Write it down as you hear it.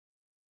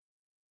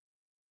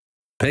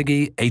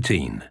Peggy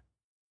 18.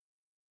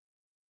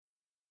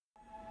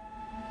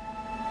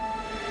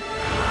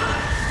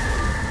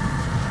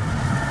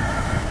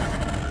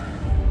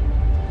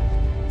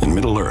 In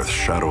Middle-earth's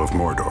shadow of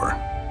Mordor,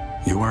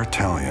 you are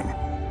Talion,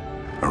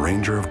 a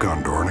ranger of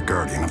Gondor and a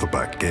guardian of the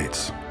Black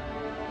Gates,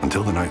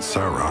 until the night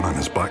Sauron and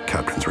his black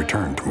captains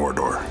returned to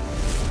Mordor,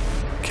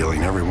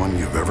 killing everyone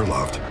you've ever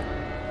loved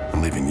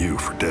and leaving you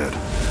for dead.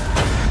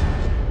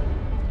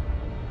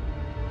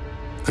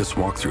 This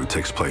walkthrough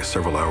takes place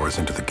several hours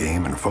into the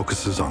game and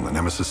focuses on the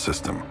Nemesis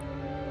system,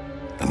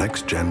 a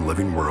next-gen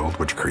living world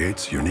which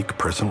creates unique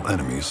personal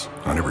enemies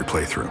on every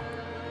playthrough.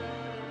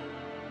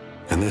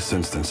 In this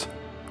instance,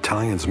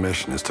 Talion's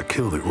mission is to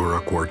kill the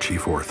Uruk war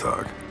chief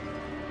Orthog,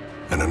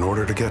 and in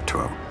order to get to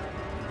him,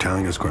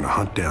 Talion is going to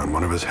hunt down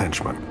one of his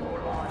henchmen,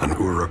 an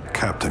Uruk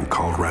captain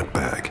called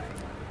Ratbag,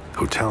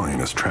 who Talion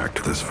has tracked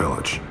to this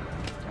village.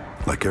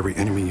 Like every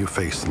enemy you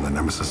face in the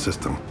Nemesis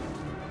system,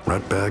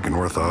 Ratbag and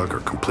Orthog are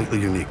completely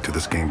unique to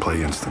this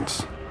gameplay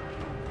instance.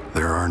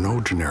 There are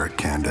no generic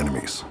canned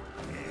enemies.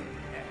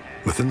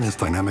 Within this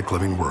dynamic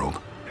living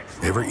world,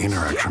 every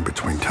interaction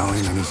between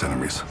Talion and his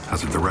enemies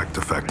has a direct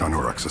effect on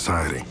Uruk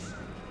society.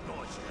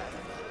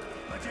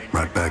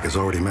 Ratbag has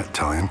already met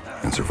Talion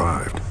and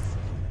survived,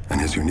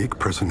 and his unique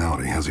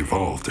personality has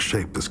evolved to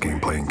shape this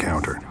gameplay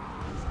encounter.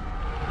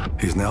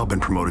 He's now been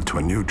promoted to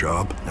a new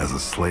job as a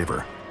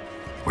slaver,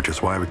 which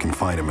is why we can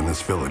find him in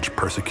this village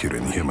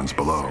persecuting the humans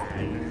below.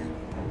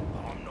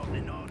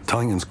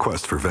 Talion's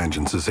quest for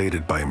vengeance is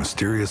aided by a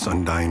mysterious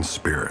undying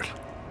spirit,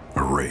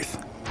 a wraith.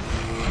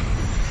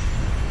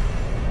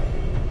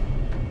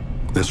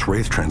 This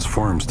wraith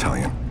transforms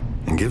Talion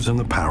and gives him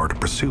the power to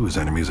pursue his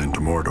enemies into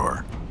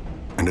Mordor,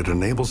 and it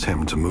enables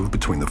him to move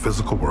between the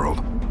physical world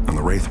and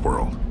the wraith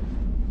world.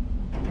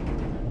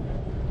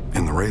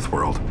 In the wraith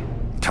world,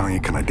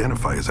 Talion can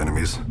identify his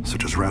enemies,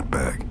 such as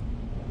Ratbag,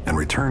 and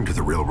return to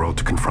the real world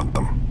to confront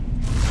them.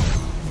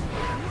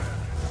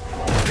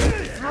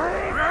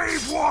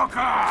 Grave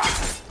Walker!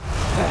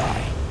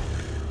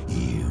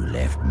 You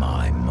left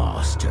my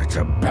master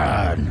to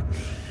burn,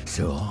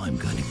 so I'm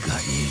gonna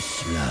gut you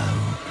slow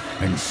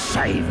and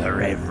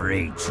savor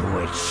every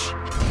twitch.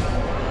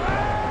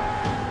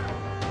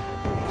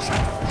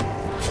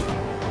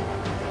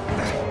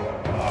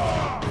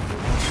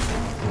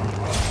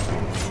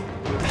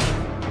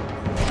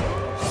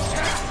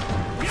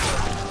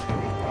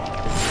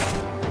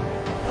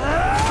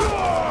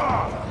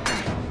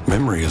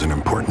 Memory is an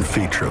important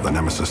feature of the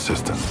Nemesis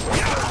system,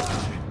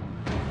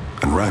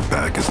 and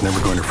Ratbag is never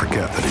going to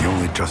forget that he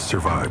only just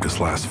survived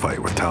his last fight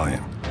with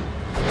Talion.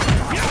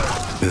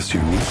 This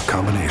unique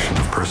combination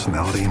of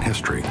personality and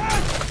history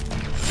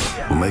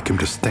will make him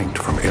distinct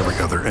from every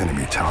other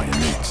enemy Talion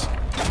meets.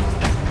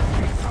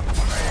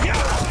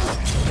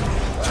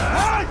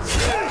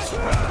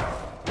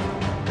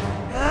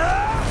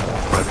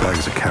 Ratbag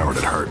is a coward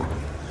at heart,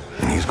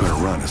 and he's going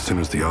to run as soon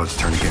as the odds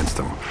turn against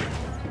him.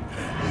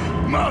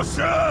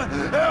 Master,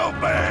 help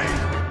me!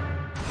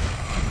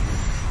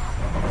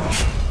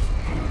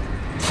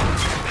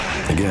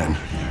 Again,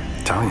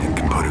 Talion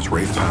can put his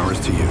wraith powers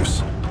to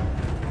use.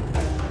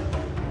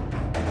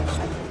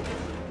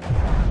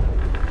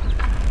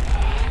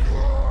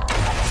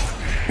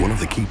 One of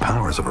the key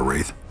powers of a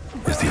wraith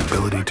is the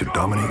ability to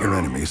dominate your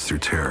enemies through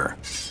terror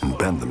and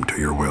bend them to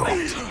your will.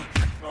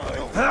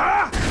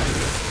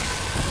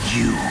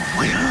 You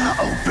will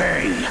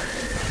obey.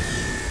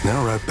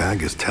 Now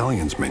Ratbag is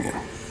Talion's minion.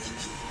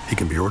 He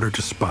can be ordered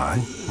to spy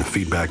and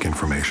feed back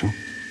information,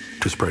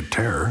 to spread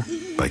terror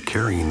by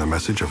carrying the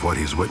message of what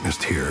he's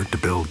witnessed here to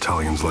build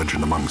Talion's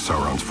legend among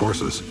Sauron's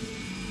forces,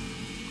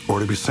 or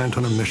to be sent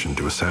on a mission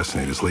to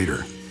assassinate his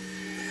leader.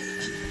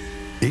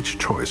 Each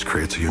choice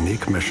creates a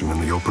unique mission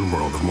in the open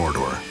world of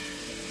Mordor.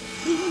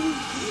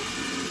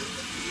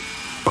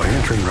 By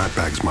entering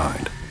Ratbag's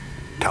mind,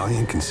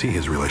 Talion can see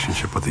his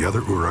relationship with the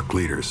other Uruk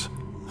leaders,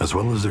 as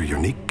well as their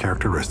unique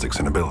characteristics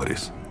and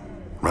abilities.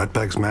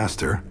 Ratbag's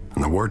master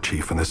and the war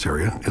chief in this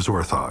area is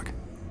Orthog,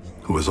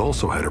 who has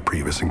also had a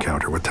previous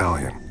encounter with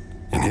Talion.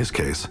 In his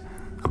case,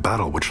 a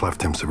battle which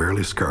left him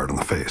severely scarred on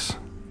the face.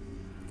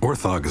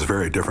 Orthog is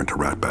very different to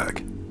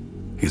Ratbag.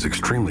 He's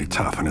extremely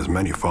tough and has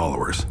many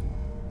followers.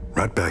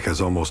 Ratbag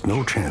has almost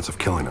no chance of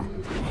killing him.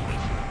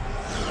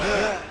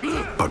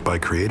 But by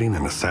creating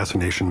an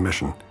assassination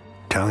mission,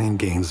 Talion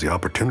gains the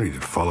opportunity to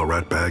follow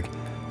Ratbag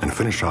and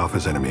finish off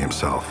his enemy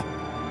himself.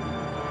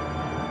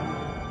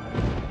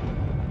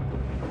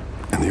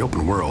 In the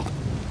open world,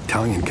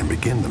 Talion can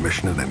begin the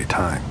mission at any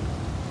time,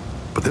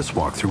 but this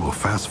walkthrough will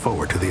fast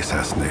forward to the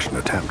assassination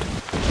attempt.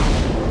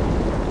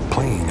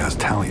 Playing as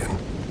Talion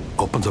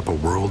opens up a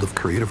world of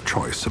creative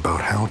choice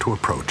about how to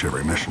approach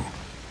every mission.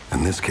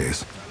 In this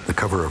case, the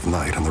cover of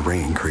night and the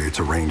rain creates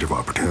a range of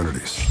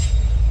opportunities.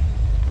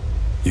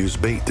 Use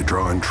bait to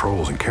draw in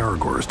trolls and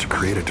Caragors to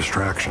create a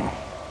distraction.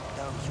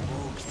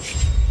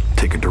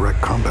 Take a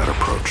direct combat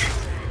approach,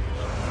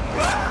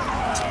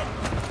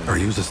 or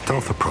use a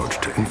stealth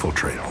approach to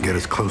infiltrate and get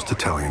as close to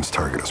Talion's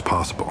target as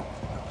possible.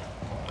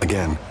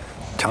 Again,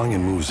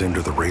 Talion moves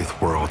into the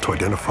Wraith world to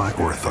identify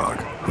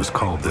Orthog, who's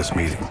called this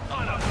meeting.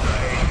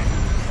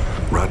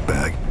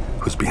 Ratbag,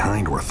 who's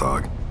behind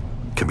Orthog,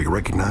 can be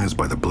recognized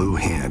by the blue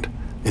hand,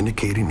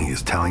 indicating he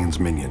is Talion's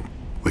minion.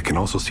 We can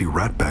also see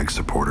Ratbag's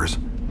supporters,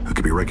 who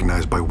can be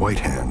recognized by white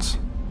hands.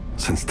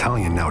 Since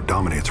Talion now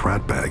dominates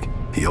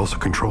Ratbag, he also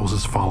controls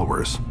his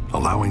followers,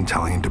 allowing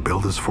Talion to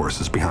build his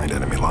forces behind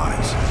enemy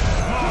lines.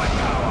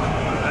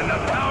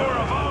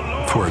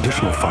 For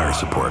additional fire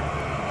support,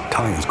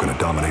 Talion's going to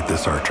dominate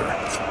this archer.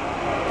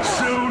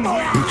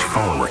 Each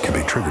follower can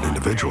be triggered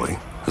individually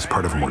as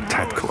part of a more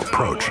tactical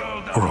approach,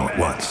 or all at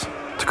once,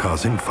 to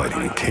cause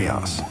infighting and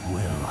chaos.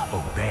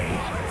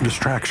 A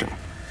distraction,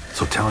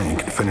 so Talion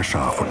can finish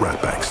off what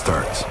Ratbag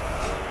starts.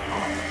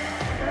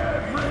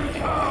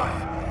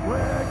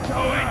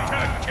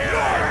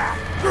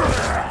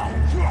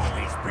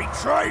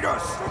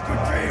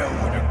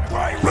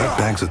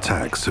 Ratbag's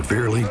attack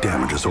severely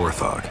damages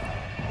Orthog,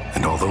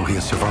 and although he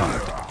has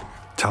survived,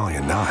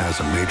 Talion now has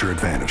a major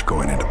advantage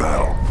going into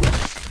battle.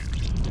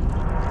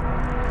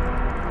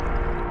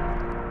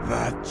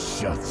 That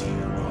shuts you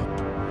up.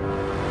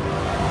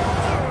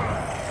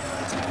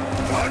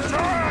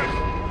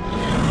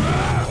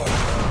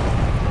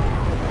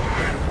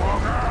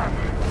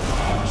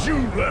 You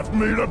left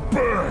me to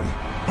burn.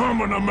 I'm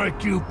gonna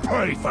make you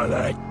pay for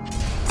that.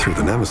 Through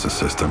the Nemesis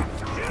system,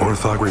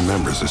 Orthog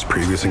remembers his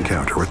previous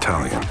encounter with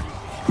Talion,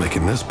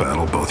 making this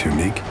battle both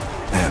unique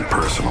and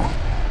personal.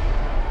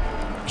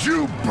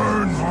 You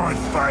burn my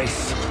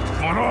face,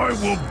 but I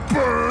will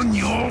burn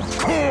your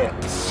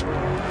corpse!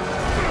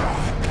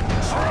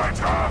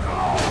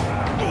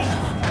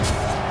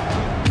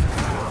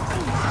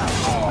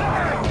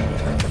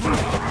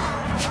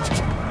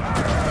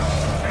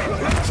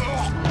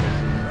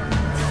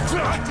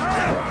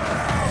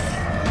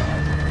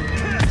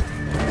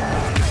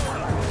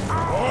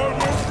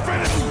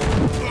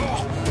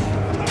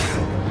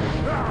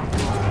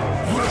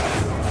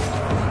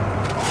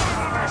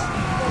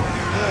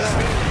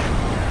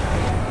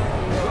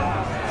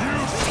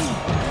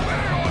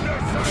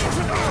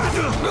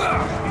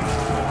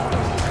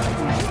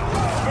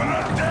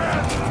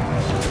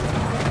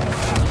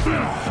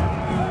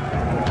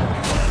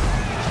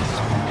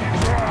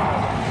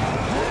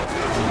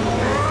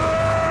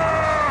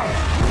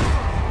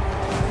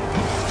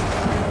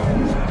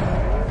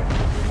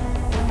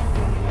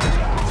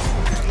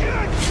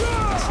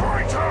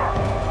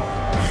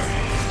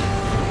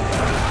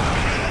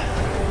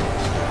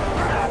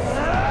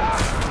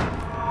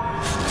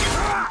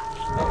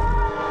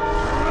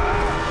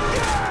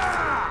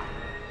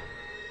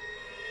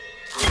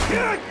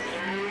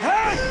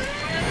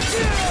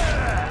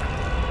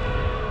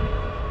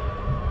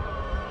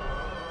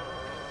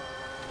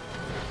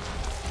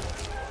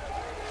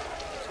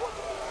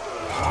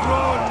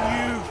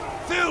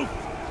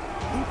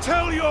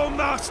 Tell your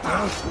master,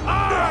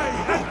 I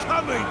am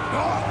coming!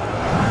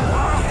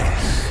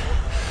 Yes.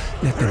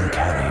 Let them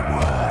carry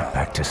word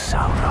back to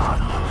Sauron.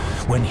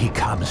 When he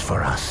comes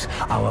for us,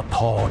 our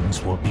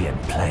pawns will be in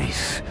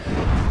place,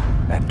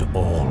 and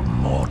all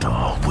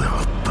Mordor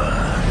will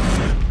burn.